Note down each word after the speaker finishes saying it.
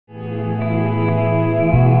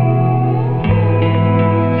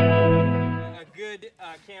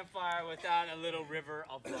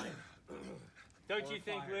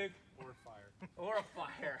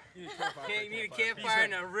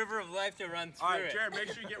run through All right, it. Jared, make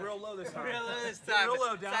sure you get real low this time. Real low this time. Real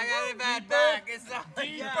low, down. I got a bad Deeper. back. It's not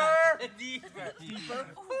Deeper. Deeper. Deeper.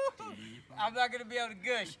 I'm not gonna be able to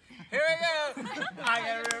gush. Here we go. I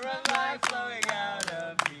got a river of life flowing out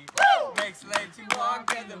of me. Makes lame to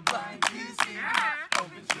walk and the blind to see.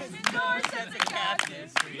 Opens prison doors, sets the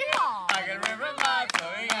captives free. I got a river of life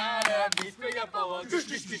flowing out of me. Spring up a wall, gush,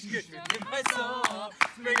 gush, gush, gush, in my soul.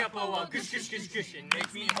 Spring up a wall, gush, gush, gush, gush, and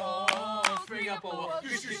makes me whole. Spring up a wall,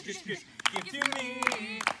 gush, gush, gush, gush. Give to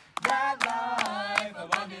me that life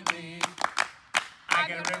abundantly. I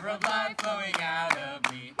got a river of life flowing out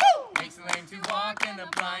of me. Makes the lame to walk and the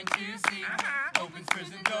blind to see. Opens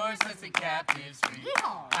prison doors, sets the captives free.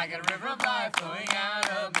 I got a river of life flowing out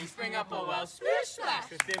of me. Spring up a well, splish splash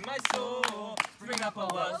within my soul. Spring up a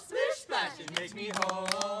well, splish splash, it makes me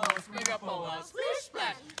whole. Spring up a well, splish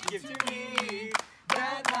splash, give to me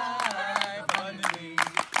that life abundantly.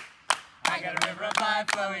 I got a river of life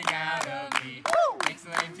flowing out of me. Makes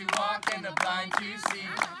the lame to walk and the blind to see.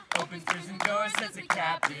 Opens prison doors, sets the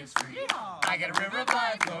captives free. I got a river of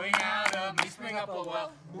life flowing out of me. Spring up a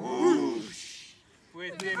well, whoosh,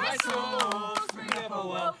 within my soul. Spring up a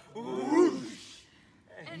well, whoosh,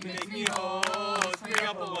 and make me whole. Spring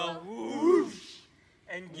up a well, whoosh,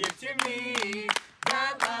 and give to me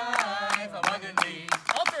that life abundantly.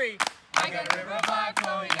 All three. I got a river of life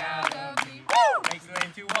flowing out of me. Makes the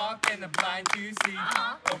lame to walk and the blind to see.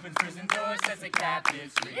 Opens prison doors, sets the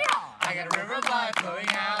captives free. I got a river of life flowing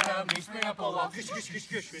out of me. Spring up a well, gush, gush, gush,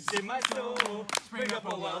 gush, within my soul. Spring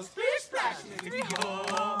up a well, splish, splash, makes me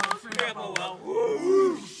whole. Spring up a well,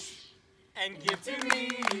 whoosh, and give to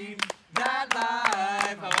me that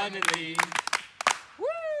life abundantly.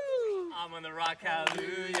 I'm on the rock,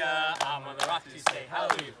 hallelujah. I'm on the rock to say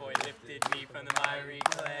hallelujah, for he lifted me from the miry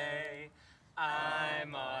clay.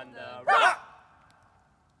 I'm on the rock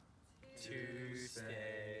to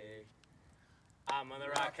stay. I'm on the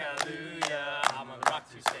rock, hallelujah. I'm on the rock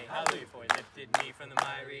to say hallelujah, for he lifted me from the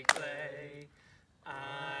miry clay.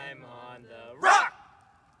 I'm on the rock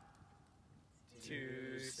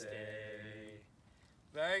to stay.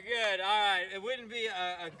 Very good. All right. It wouldn't be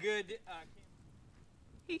a good...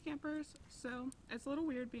 Hey campers, so it's a little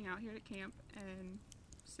weird being out here at camp and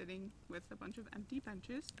sitting with a bunch of empty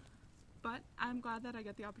benches, but I'm glad that I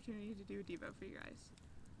get the opportunity to do a Devo for you guys.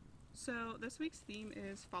 So this week's theme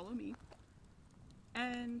is Follow Me,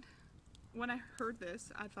 and when I heard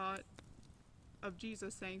this I thought of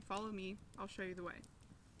Jesus saying, "Follow me, I'll show you the way."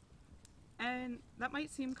 And that might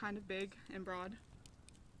seem kind of big and broad,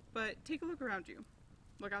 but take a look around you.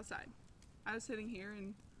 Look outside. I was sitting here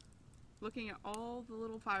and looking at all the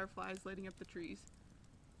little fireflies lighting up the trees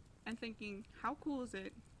and thinking, how cool is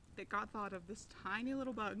it that God thought of this tiny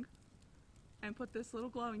little bug and put this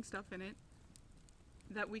little glowing stuff in it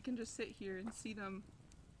that we can just sit here and see them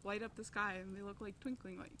light up the sky and they look like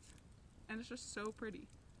twinkling lights. And it's just so pretty.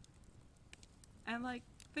 And like,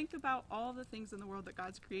 think about all the things in the world that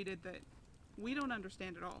God's created that we don't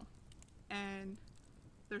understand at all. And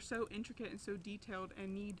they're so intricate and so detailed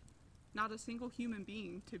and need not a single human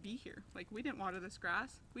being to be here. Like, we didn't water this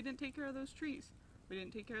grass. We didn't take care of those trees. We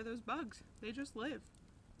didn't take care of those bugs. They just live.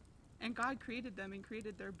 And God created them and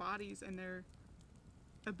created their bodies and their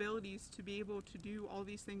abilities to be able to do all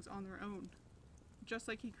these things on their own, just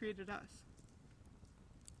like He created us.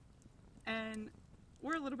 And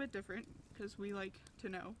we're a little bit different because we like to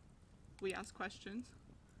know. We ask questions.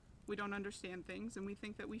 We don't understand things and we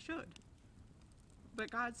think that we should.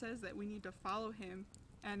 But God says that we need to follow Him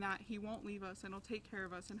and that He won't leave us and He'll take care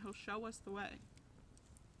of us and He'll show us the way.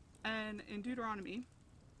 And in Deuteronomy,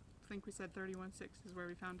 I think we said 31:6 is where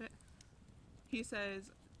we found it, He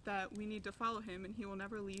says that we need to follow Him and He will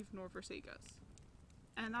never leave nor forsake us.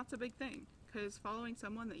 And that's a big thing, because following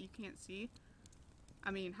someone that you can't see,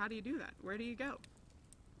 I mean, how do you do that? Where do you go?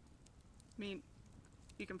 I mean,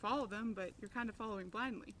 you can follow them, but you're kind of following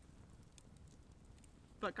blindly.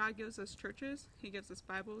 But God gives us churches, He gives us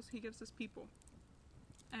Bibles, He gives us people.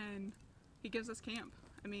 And He gives us camp.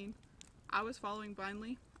 I mean, I was following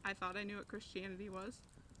blindly. I thought I knew what Christianity was.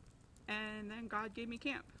 And then God gave me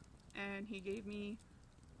camp. And He gave me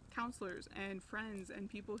counselors and friends and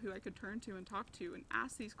people who I could turn to and talk to and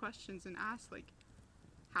ask these questions and ask, like,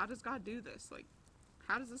 how does God do this? Like,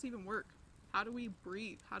 how does this even work? How do we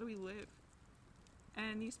breathe? How do we live?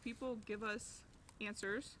 And these people give us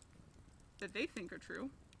answers that they think are true,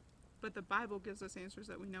 but the Bible gives us answers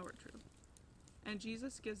that we know are true. And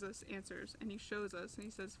Jesus gives us answers, and He shows us, and He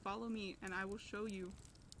says, follow me, and I will show you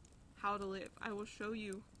how to live. I will show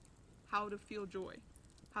you how to feel joy,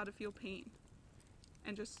 how to feel pain,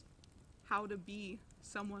 and just how to be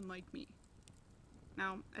someone like me.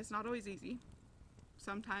 Now, it's not always easy.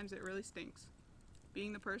 sometimes it really stinks.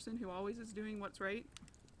 Being the person who always is doing what's right,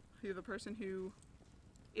 who the person who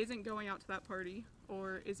isn't going out to that party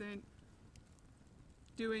or isn't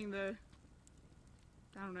doing the,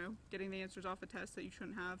 I don't know, getting the answers off a test that you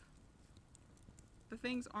shouldn't have. The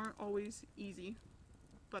things aren't always easy,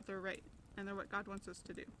 but they're right, and they're what God wants us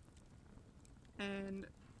to do. And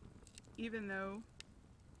even though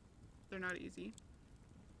they're not easy,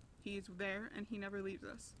 He's there and He never leaves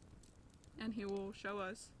us. And He will show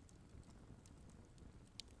us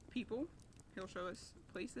people, He'll show us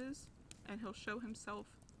places, and He'll show Himself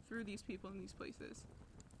through these people and these places.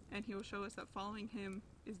 And He will show us that following Him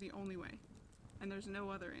is the only way, and there's no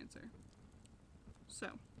other answer. So,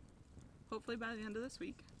 hopefully by the end of this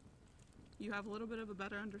week, you have a little bit of a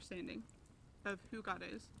better understanding of who God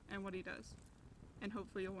is and what He does, and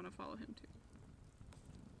hopefully you'll want to follow Him too.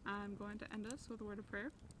 I'm going to end us with a word of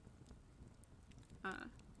prayer.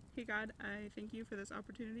 Hey God, I thank You for this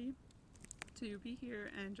opportunity to be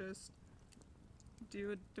here and just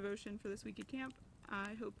do a devotion for this week at camp.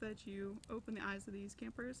 I hope that You open the eyes of these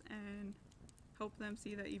campers and help them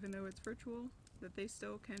see that even though it's virtual, that they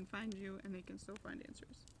still can find You and they can still find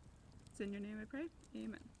answers. It's in Your name I pray.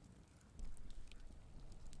 Amen.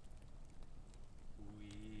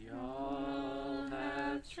 We all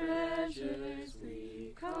have treasures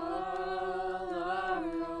we call our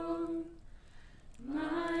own.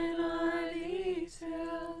 Mine are these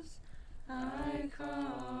hills I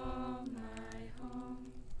call my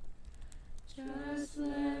home. Just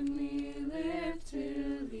let me live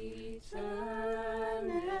till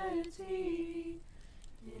eternity.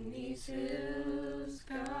 In these hills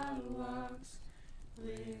God walks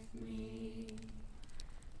with me.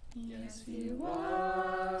 Yes, He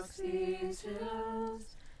walks these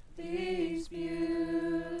hills, these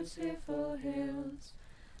beautiful hills,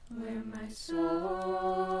 where my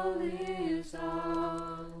soul is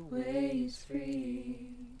always free.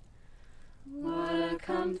 What a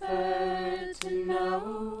comfort to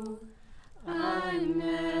know I'm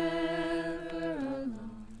never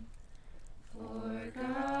alone, for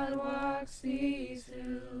God walks these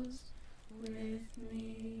hills with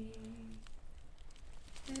me.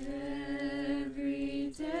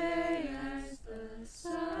 Every day as the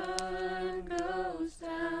sun goes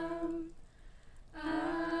down,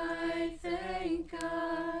 I thank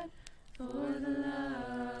God for the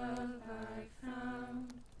love I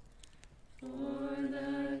found, for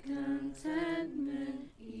the contentment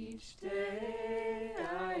each day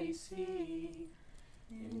I see.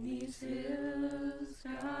 In these hills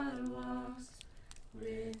God walks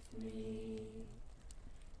with me.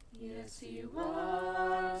 Yes, He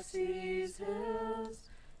walks these hills,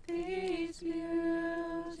 these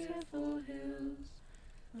beautiful hills,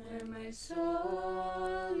 where my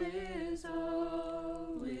soul is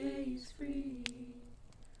always free.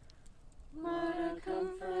 What a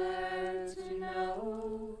comfort to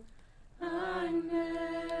know I'm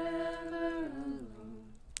never alone,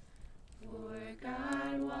 for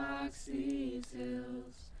God walks these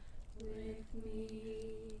hills with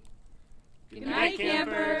me. Good night,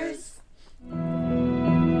 campers!